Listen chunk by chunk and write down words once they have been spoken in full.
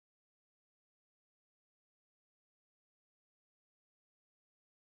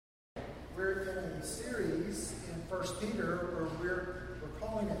a series in 1 Peter where we're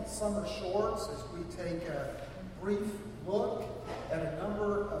calling it Summer Shorts, as we take a brief look at a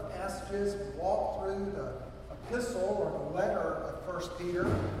number of passages and walk through the epistle or the letter of 1 Peter.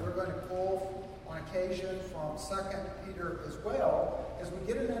 We're going to pull on occasion from 2 Peter as well, as we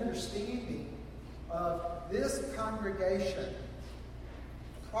get an understanding of this congregation,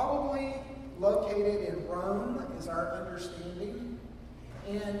 probably located in Rome is our understanding.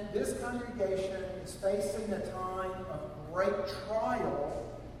 And this congregation is facing a time of great trial,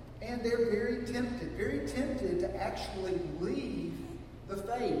 and they're very tempted to actually leave the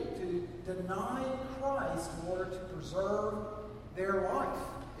faith, to deny Christ in order to preserve their life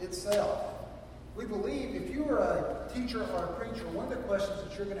itself. We believe if you are a teacher or a preacher, one of the questions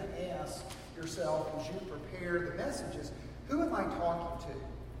that you're going to ask yourself as you prepare the messages, who am I talking to?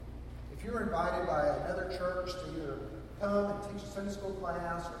 If you're invited by another church to either come and teach a Sunday school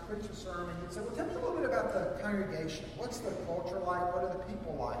class or preach a sermon, you'd say, well, tell me a little bit about the congregation. What's the culture like? What are the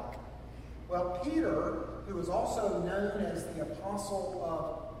people like? Well, Peter, who is also known as the Apostle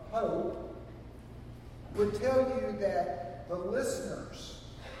of Hope, would tell you that the listeners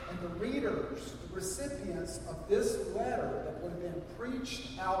and the readers, the recipients of this letter that would have been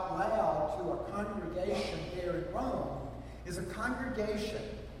preached out loud to a congregation there in Rome is a congregation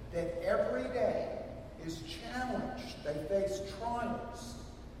that every day is challenged. They face trials.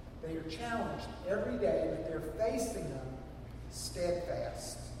 They are challenged every day, but they're facing them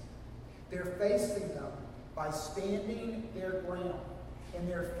steadfast. They're facing them by standing their ground. And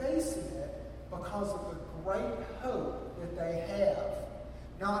they're facing it because of the great hope that they have.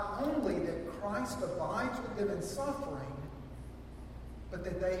 Not only that Christ abides with them in suffering, but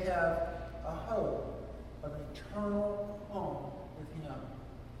that they have a hope of an eternal home with Him.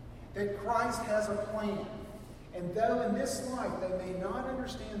 That Christ has a plan. And though in this life they may not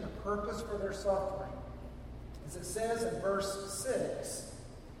understand the purpose for their suffering, as it says in verse 6,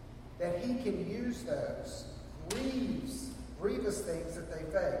 that He can use those grievous things that they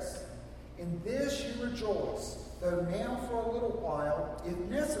face. In this you rejoice, though now for a little while, if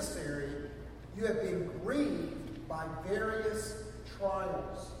necessary, you have been grieved by various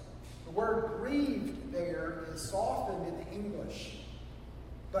trials. The word grieved there is softened in the English,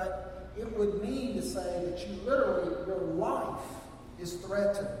 but it would mean to say that you literally, your life is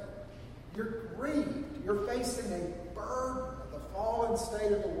threatened. You're grieved. You're facing a burden of the fallen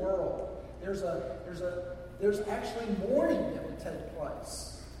state of the world. There's actually mourning that would take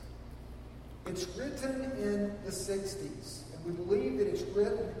place. It's written in the 60s, and we believe that it's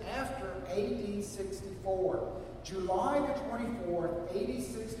written after AD 64. July the 24th, AD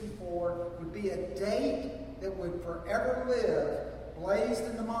 64 would be a date that would forever live blazed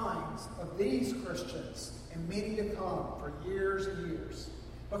in the minds of these Christians and many to come for years and years.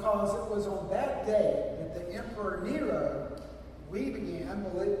 Because it was on that day that the Emperor Nero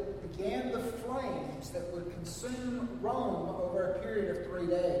began the flames that would consume Rome over a period of 3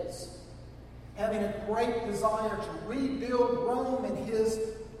 days. Having a great desire to rebuild Rome in his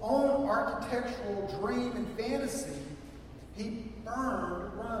own architectural dream and fantasy, he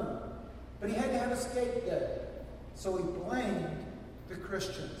burned Rome. But he had to have a scapegoat. So he blamed the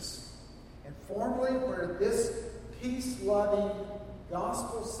Christians. And formally, where this peace-loving,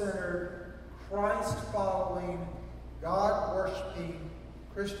 gospel-centered, Christ-following, God-worshiping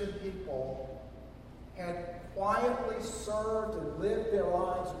Christian people had quietly served and lived their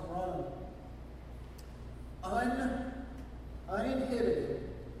lives in Rome, uninhibited,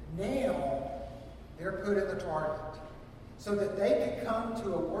 now they're put in the target. So that they could come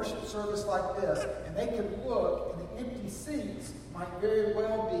to a worship service like this and they could look, and the empty seats might very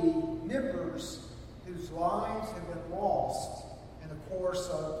well be members whose lives have been lost in the course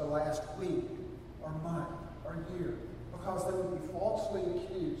of the last week or month or year because they would be falsely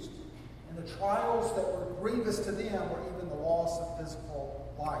accused. And the trials that were grievous to them were even the loss of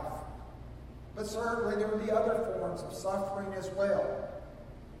physical life. But certainly there would be other forms of suffering as well.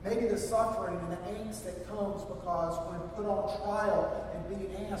 Maybe the suffering and the angst that comes because when put on trial and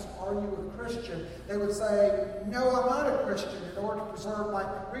being asked, are you a Christian? They would say, no, I'm not a Christian, in order to preserve my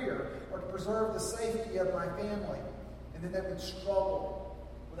career or to preserve the safety of my family. And then they would struggle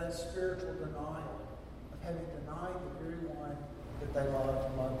with that spiritual denial of having denied the very one that they loved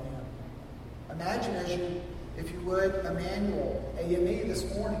and loved Him. Imagine as you, if you would, Emmanuel, AME this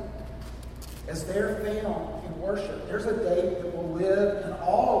morning. As they're found in worship, there's a date that will live in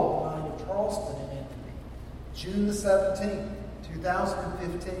all of the mind of Charleston and Anthony. June the 17th,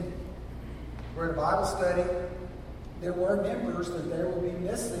 2015. We're at a Bible study. There were members that there will be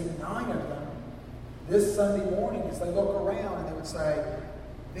missing 9 of them this Sunday morning as they look around and they would say,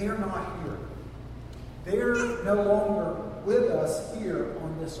 they're not here. They're no longer with us here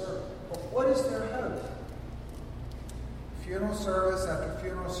on this earth. But what is their hope? Funeral service after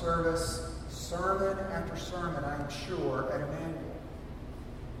funeral service, sermon after sermon, I am sure, at Emmanuel.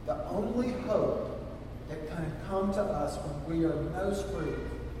 The only hope that can come to us when we are most free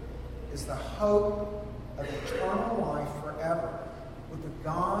is the hope of eternal life forever with the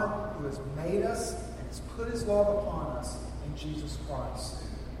God who has made us and has put his love upon us in Jesus Christ.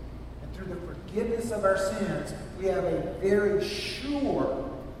 And through the forgiveness of our sins, we have a very sure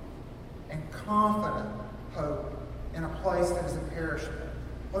and confident hope in a place that is imperishable.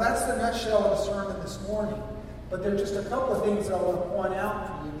 Well, that's the nutshell of the sermon this morning. But there are just a couple of things that I want to point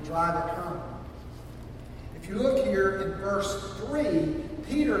out for you to drive it home. If you look here in verse 3,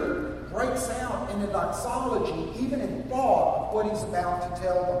 Peter breaks out into doxology, even in thought of what he's about to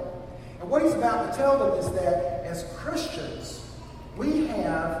tell them. And what he's about to tell them is that as Christians, we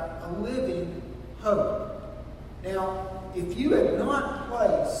have a living hope. Now, if you have not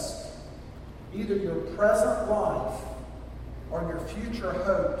placed either your present life or your future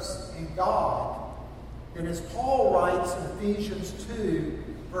hopes in God, then as Paul writes in Ephesians 2,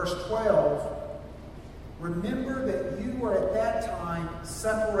 verse 12, remember that you were at that time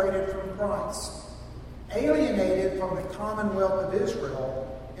separated from Christ, alienated from the commonwealth of Israel,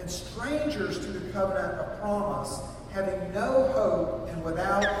 and strangers to the covenant of promise, having no hope and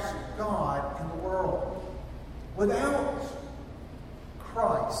without God in the world. Without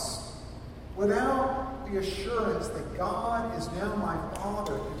Christ, without the assurance that God is now my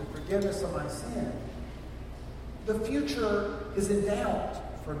Father through the forgiveness of my sin, the future is in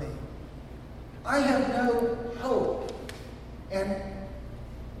doubt for me. I have no hope. And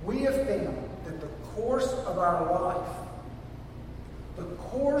we have found that the course of our life, the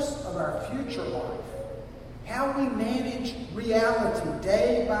course of our future life, how we manage reality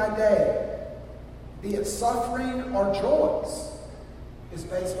day by day, be it suffering or joys, is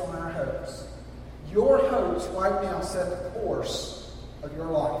based on our hopes. Your hopes right now set the course of your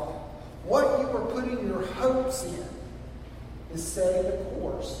life. What you are putting your hopes in is setting the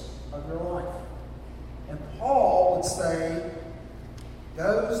course of your life. And Paul would say,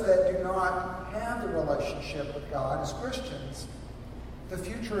 those that do not have the relationship with God as Christians, the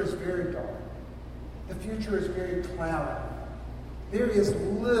future is very dark. The future is very cloudy. There is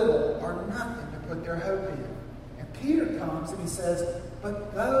little or nothing to put their hope in. And Peter comes and he says,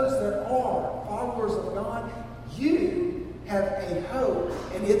 but those that are followers of God, you have a hope,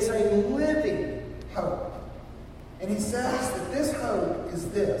 and it's a living hope. And he says that this hope is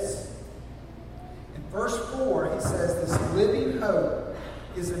this. In verse 4, he says this living hope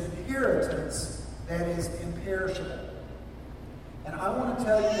is an inheritance that is imperishable. And I want to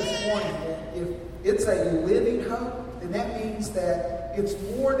tell you this morning that if it's a living hope, then that means that it's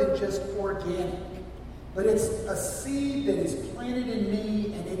more than just organic. But it's a seed that is planted in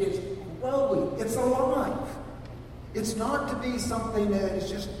me and it is growing. It's alive. It's not to be something that is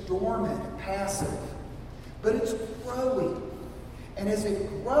just dormant and passive. But it's growing. And as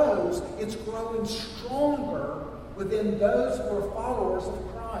it grows, it's growing stronger within those who are followers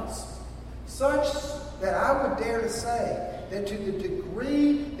of Christ. Such that I would dare to say that to the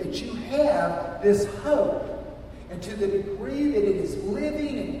degree that you have this hope, and to the degree that it is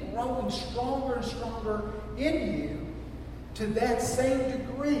living and growing stronger and stronger in you, to that same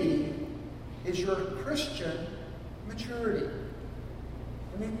degree is your Christian maturity.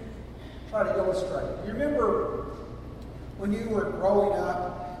 Let me try to illustrate. You remember when you were growing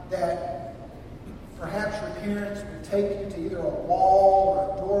up that perhaps your parents would take you to either a wall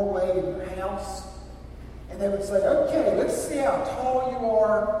or a doorway in your house, and they would say, okay, let's see how tall you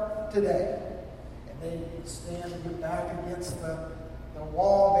are today. And then you'd stand your back against the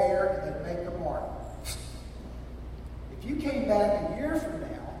wall there and they'd make a mark. If you came back a year from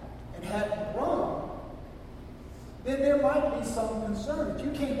now and hadn't grown, then there might be some concern. If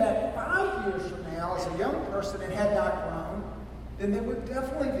you came back 5 years from now as a young person and had not grown, then there would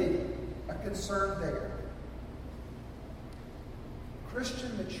definitely be a concern there.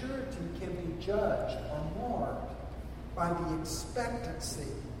 Christian maturity can be judged or marked by the expectancy,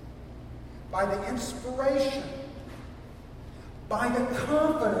 by the inspiration, by the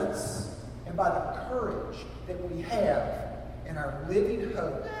confidence, and by the courage that we have in our living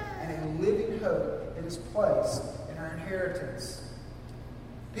hope, and a living hope that is placed in our inheritance.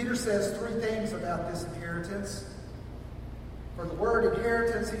 Peter says 3 things about this inheritance. For the word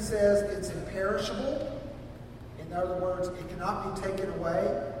inheritance, he says it's imperishable. In other words, it cannot be taken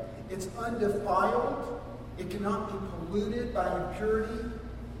away. It's undefiled. It cannot be polluted by impurity.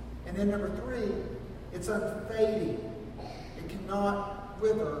 And then number 3, it's unfading. It cannot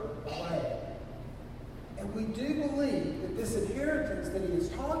wither away. And we do believe that this inheritance that he is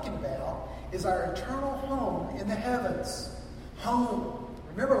talking about is our eternal home in the heavens. Home.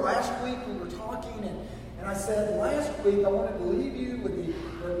 Remember last week we were talking and I said last week I wanted to leave you with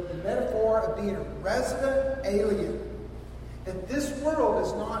the metaphor of being a resident alien. That this world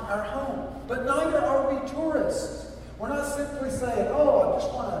is not our home. But neither are we tourists. We're not simply saying, oh, I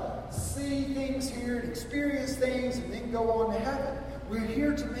just want to see things here and experience things and then go on to heaven. We're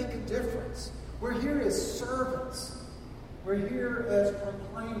here to make a difference. We're here as servants. We're here as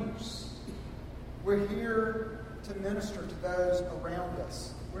proclaimers. We're here to minister to those around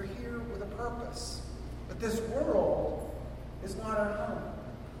us. We're here with a purpose. But this world is not our home.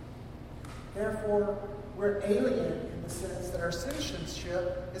 Therefore, we're alien in the sense that our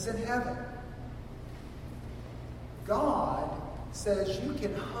citizenship is in heaven. God says you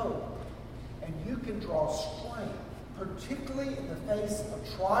can hope and you can draw strength, particularly in the face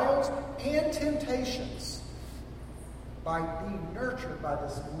of trials and temptations, by being nurtured by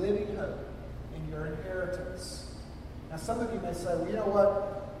this living hope in your inheritance. Now, some of you may say, well, you know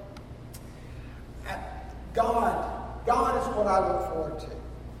what? God is what I look forward to.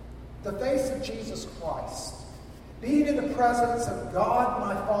 The face of Jesus Christ. Being in the presence of God,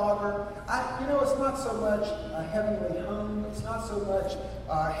 my Father. It's not so much a heavenly home. It's not so much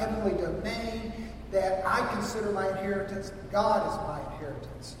a heavenly domain that I consider my inheritance. God is my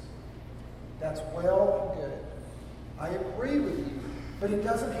inheritance. That's well and good. I agree with you. But it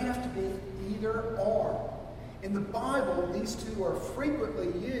doesn't have to be either or. In the Bible, these two are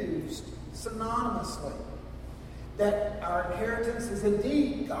frequently used synonymously. That our inheritance is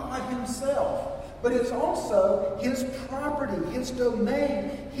indeed God himself, but it's also his property, his domain,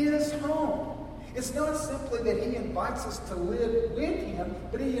 his home. It's not simply that he invites us to live with him,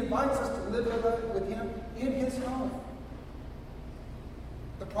 but he invites us to live with him in his home.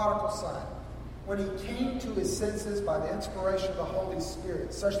 The prodigal son, when he came to his senses by the inspiration of the Holy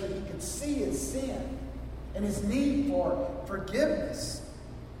Spirit, such that he could see his sin and his need for forgiveness,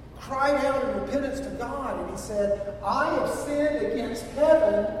 cried out in repentance to God, and he said, I have sinned against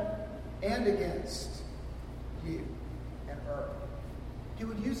heaven and against you and earth. He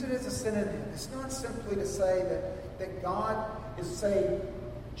would use it as a synonym. It's not simply to say that God is saying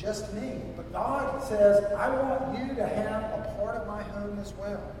just me, but God says, I want you to have a part of my home as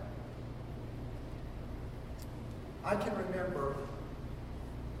well. I can remember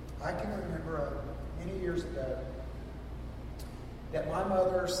many years ago that my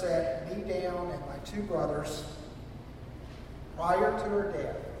mother sat me down and my two brothers prior to her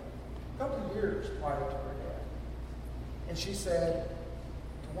death, a couple of years prior to her death. And she said,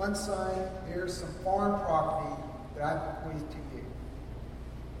 to one son, here's some farm property that I bequeath to you.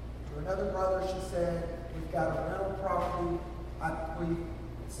 To another brother, she said, we've got a rental property, I bequeath,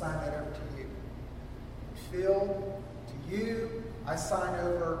 sign that over to you. Phil, to you, I sign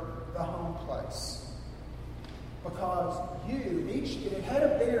over the home place. Because it had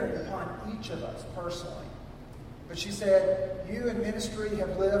a bearing upon each of us personally. But she said, you in ministry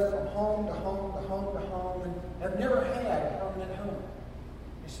have lived from home to home to home to home and have never had a permanent home.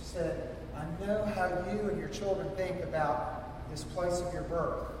 And she said, I know how you and your children think about this place of your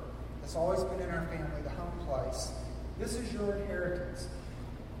birth. It's always been in our family, the home place. This is your inheritance.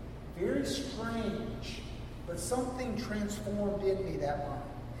 Very strange, but something transformed in me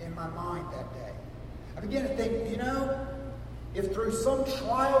in my mind that day. I began to think, if through some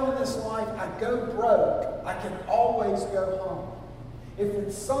trial in this life I go broke, I can always go home. If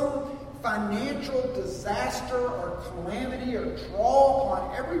in some financial disaster or calamity or draw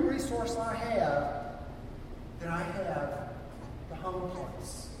upon every resource I have, then I have the home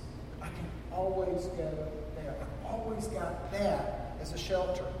place. I can always go there. I've always got that as a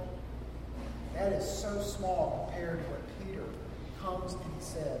shelter. That is so small compared to what Peter comes and he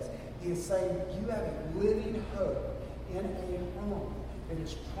says. He is saying, you have a living hope in a home that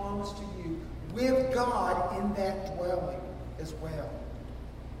is promised to you with God in that dwelling as well.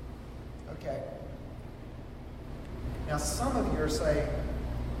 Okay. Now some of you are saying,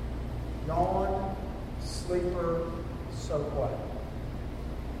 yawn, sleeper, so what?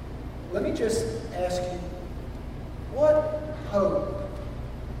 Let me just ask you, what hope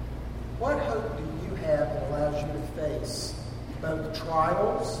do you have that allows you to face both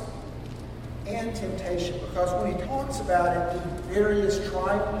trials and temptation? Because when he talks about it in various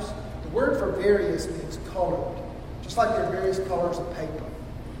trials, the word for various means colored, just like there are various colors of paper.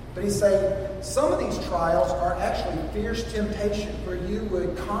 But he's saying some of these trials are actually fierce temptation where you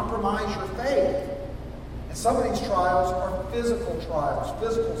would compromise your faith. And some of these trials are physical trials,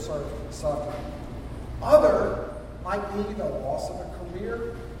 physical suffering. Other might be the loss of a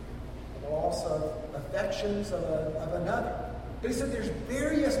career, the loss of affections of another. But he said there's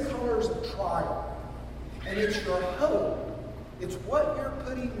various colors of trial. And it's your hope. It's what you're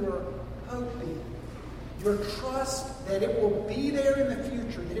putting your hope in. Your trust that it will be there in the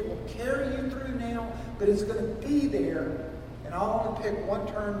future, that it will carry you through now, but it's going to be there. And I'll only pick one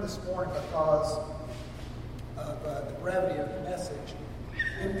term this morning because of the brevity of the message.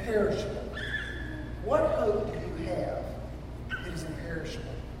 Imperishable. What hope do you have that is imperishable?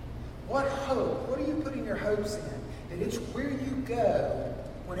 What hope? What are you putting your hopes in? That it's where you go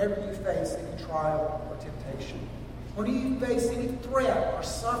whenever you face any trial or temptation. When you face any threat or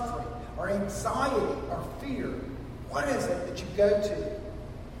suffering or anxiety or fear, what is it that you go to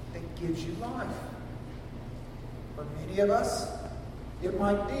that gives you life? For many of us, it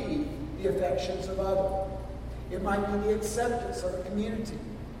might be the affections of others. It might be the acceptance of a community.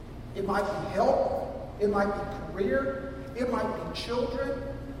 It might be health. It might be career. It might be children.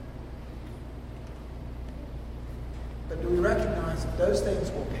 But do we recognize that those things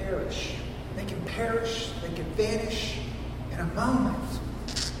will perish? They can perish. They can vanish in a moment.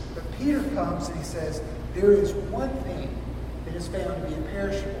 But Peter comes and he says, there is one thing that is found to be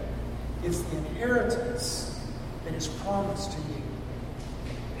imperishable. It's the inheritance that is promised to you.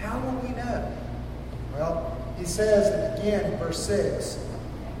 How will we know? Well, he says, and again in verse 6,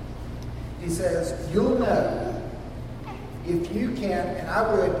 he says, you'll know if you can, and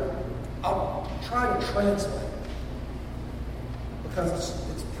I'll try to translate because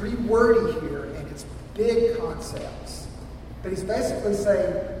it's pretty wordy here and it's big concepts. But he's basically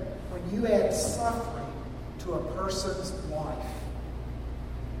saying, when you add suffering to a person's life,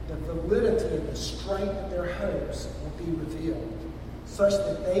 the validity and the strength of their hopes will be revealed, such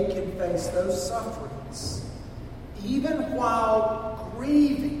that they can face those sufferings, even while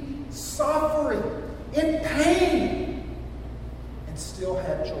grieving, suffering, in pain, and still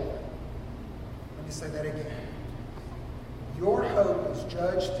have joy. Let me say that again. Your hope is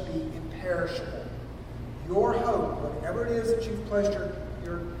judged to be imperishable. Your hope, whatever it is that you've placed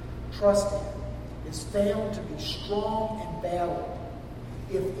your trust in, is found to be strong and valid.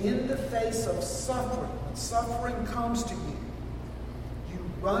 If in the face of suffering, when suffering comes to you, you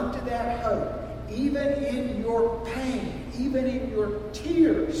run to that hope, even in your pain, even in your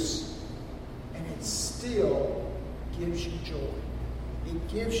tears, and it still gives you joy. It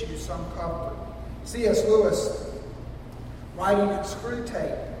gives you some comfort. C.S. Lewis, writing in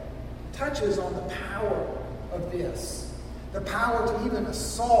Screwtape, touches on the power of this. The power to even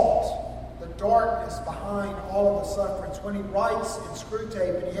assault the darkness behind all of the sufferings. When he writes in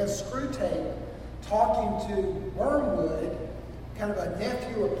Screwtape, and he has Screwtape talking to Wormwood, kind of a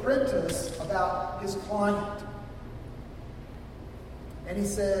nephew apprentice, about his client. And he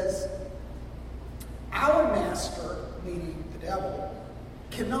says, our master, meaning the devil,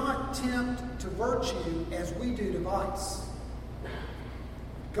 cannot tempt to virtue as we do to vice.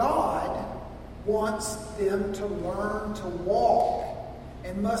 God wants them to learn to walk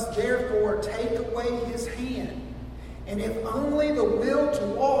and must therefore take away his hand. And if only the will to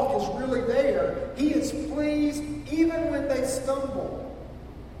walk is really there, he is pleased even when they stumble.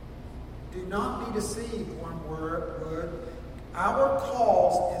 Do not be deceived, Wormwood. Our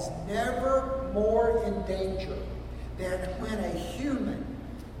cause is never more in danger than when a human,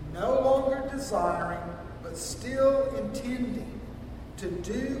 no longer desiring, but still intending to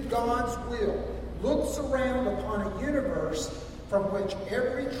do God's will, looks around upon a universe from which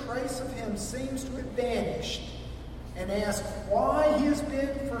every trace of him seems to have vanished, and asks why he has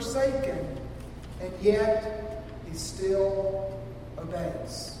been forsaken, and yet he still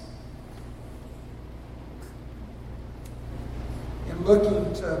obeys. In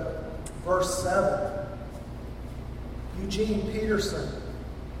looking to verse 7, Eugene Peterson,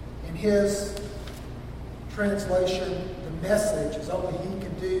 in his translation, The Message, as only he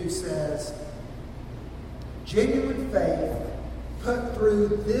can do, says, genuine faith put through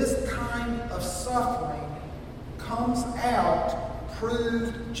this kind of suffering comes out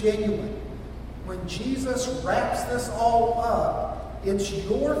proved genuine. When Jesus wraps this all up, it's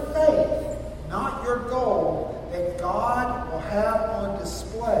your faith, not your goal, that God will have on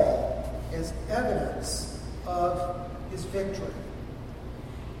display as evidence of his victory.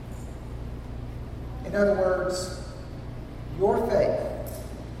 In other words, your faith,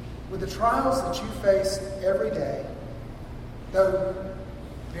 with the trials that you face every day, though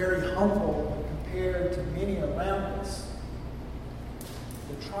very humble when compared to many around us,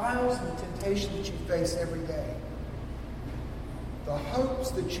 the trials and the temptation that you face every day, the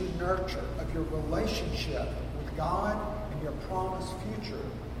hopes that you nurture of your relationship with God and your promised future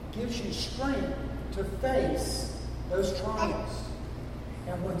gives you strength to face those trials.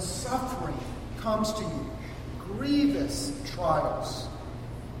 And when suffering comes to you, grievous trials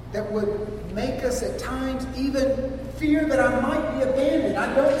that would make us at times even fear that I might be abandoned.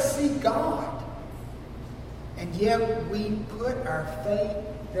 I don't see God. And yet we put our faith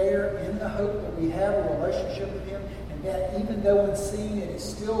there in the hope that we have a relationship with Him, and that even though unseen, it is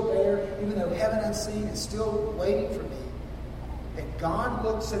still there, even though heaven unseen is still waiting for me, that God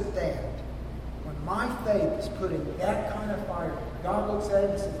looks at that. When my faith is put in that kind of fire, God looks at it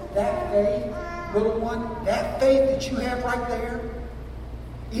and says, that faith, little one, that faith that you have right there,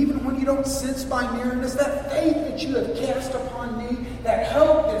 even when you don't sense my nearness, that faith that you have cast upon me, that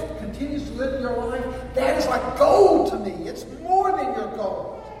hope that continues to live in your life, that is like gold to me. It's more than your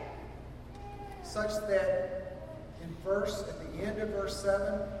gold. Such that at the end of verse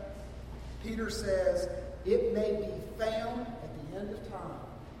 7, Peter says, it may be found at the end of time,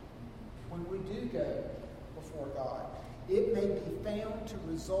 when we do go before God, it may be found to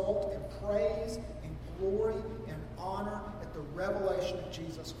result in praise and glory and honor at the revelation of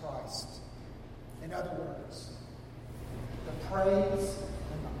Jesus Christ. In other words, the praise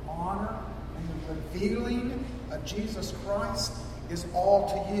and the honor and the revealing of Jesus Christ is all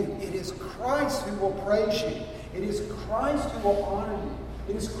to you. It is Christ who will praise you. It is Christ who will honor you.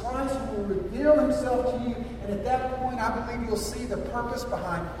 It is Christ who will reveal Himself to you. And at that point, I believe you'll see the purpose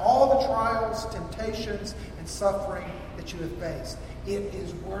behind all the trials, temptations, and suffering that you have faced. It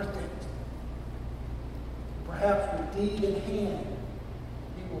is worth it. Perhaps with deed in hand,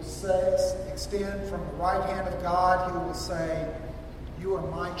 He will extend from the right hand of God, He will say, you are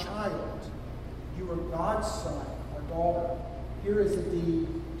my child. You are God's son or daughter. Here is a deed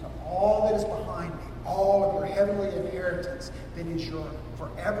to all that is behind me, all of your heavenly inheritance that is your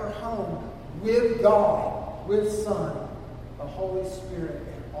forever home with God, with Son, the Holy Spirit,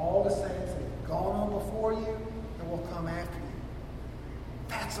 and all the saints that have gone on before you and will come after you.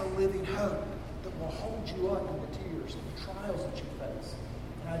 That's a living hope that will hold you up in the tears and the trials that you face.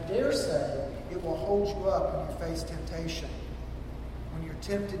 And I dare say it will hold you up when you face temptation, when you're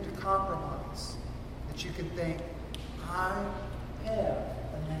tempted to compromise, that you can think, I have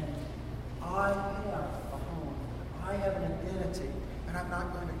a name, I have a home, I have an identity, and I'm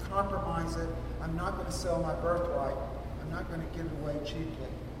not going to compromise it, I'm not going to sell my birthright, I'm not going to give it away cheaply.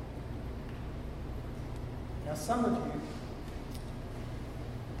 Now some of you,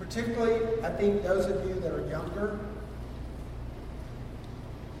 particularly I think those of you that are younger,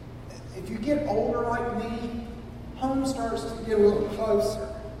 if you get older like me, home starts to get a little closer.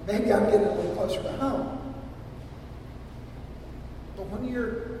 Maybe I'm getting a little closer to home. But when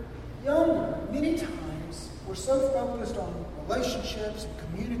you're younger, many times we're so focused on relationships and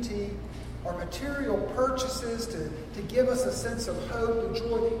community or material purchases to give us a sense of hope and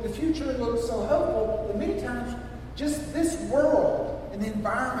joy. The future looks so hopeful that many times just this world and the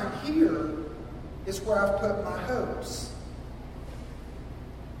environment here is where I've put my hopes.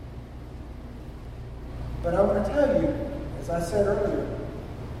 But I want to tell you, as I said earlier,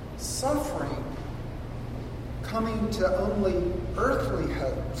 suffering coming to only earthly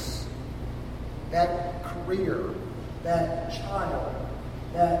hopes, that career, that child,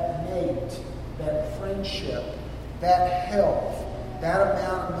 that mate, that friendship, that health, that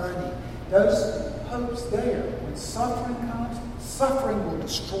amount of money, those hopes there, when suffering comes, suffering will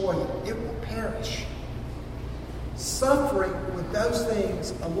destroy it. It will perish. Suffering with those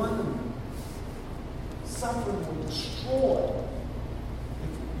things alone, suffering will destroy.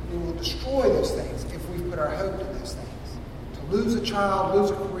 It will destroy those things if we put our hope in those things. To lose a child,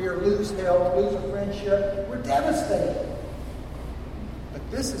 lose a career, lose health, lose a friendship, we're devastated.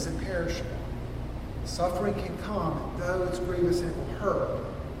 But this is imperishable. Suffering can come, and though it's grievous and it will hurt,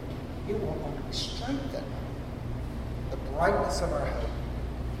 it will only strengthen the brightness of our hope.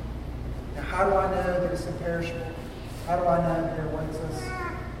 Now, how do I know that it's imperishable? How do I know that it awaits us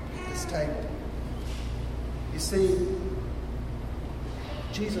at this table? You see,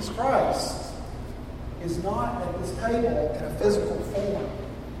 Jesus Christ is not at this table in a physical form.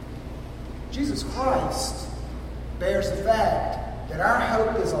 Jesus Christ bears the fact that our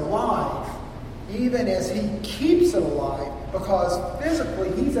hope is alive, even as He keeps it alive, because physically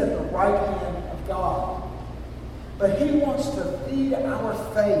He's at the right hand of God. But He wants to feed our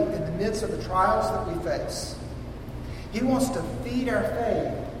faith in the midst of the trials that we face. He wants to feed our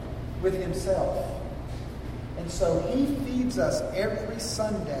faith with Himself. And so He feeds us every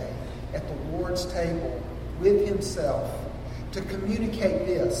Sunday at the Lord's table with Himself to communicate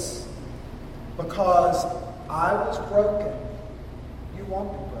this. Because I was broken, you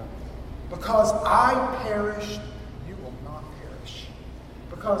won't be broken. Because I perished, you will not perish.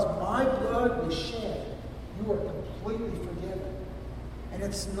 Because my blood was shed, you are completely forgiven. And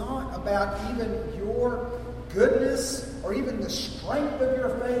it's not about even your goodness or even the strength of your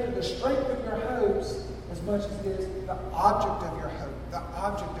faith or the strength of your hopes as much as it is the object of your hope, the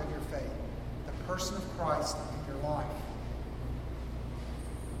object of your faith, the person of Christ in your life.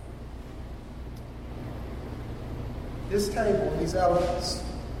 This table, these elements,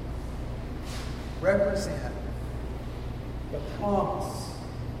 represent the promise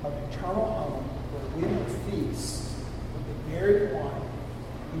of eternal home where we will feast with the very one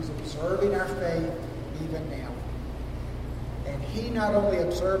who's observing our faith even now. And he not only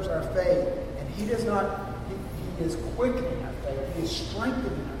observes our faith, and he is quickening our faith, he is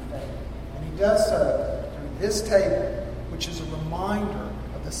strengthening our faith. And he does so through this table, which is a reminder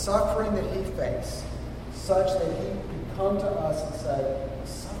of the suffering that he faced, such that he can come to us and say, the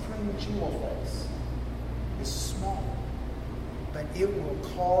suffering that you will face is small, but it will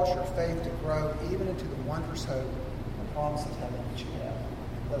cause your faith to grow even into the wondrous hope and the promise of heaven that you have.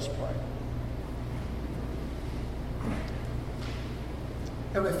 Let's pray.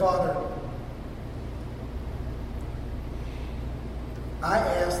 Heavenly Father, I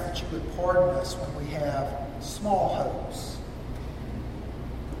ask that you would pardon us when we have small hopes.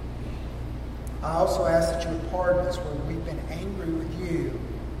 I also ask that you would pardon us when we've been angry with you,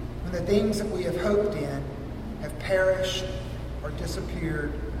 when the things that we have hoped in have perished or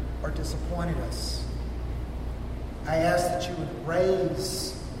disappeared or disappointed us. I ask that you would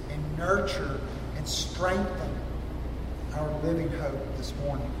raise and nurture and strengthen our living hope this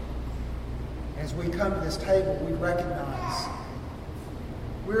morning. As we come to this table, we recognize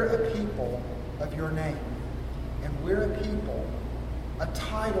we're a people of your name. And we're a people, a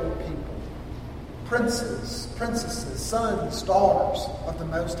titled people, princes, princesses, sons, daughters of the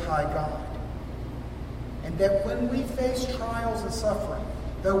Most High God. And that when we face trials and suffering,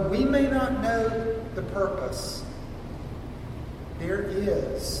 though we may not know the purpose, there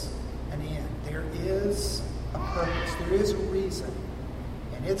is an end. There is a purpose. There is a reason.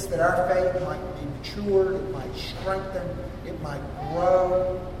 And it's that our faith might be matured, it might strengthen, it might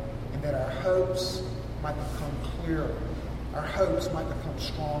grow, and that our hopes might become clearer. Our hopes might become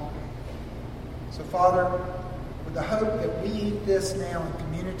stronger. So, Father, with the hope that we eat this now in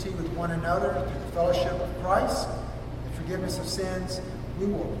community with one another through the fellowship of Christ, the forgiveness of sins, we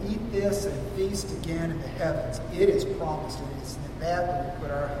will eat this and feast again in the heavens. It is promised, and it is in that that we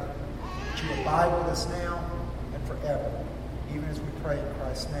put our hope. That you abide with us now and forever, even as we pray in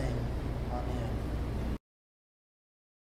Christ's name. Amen.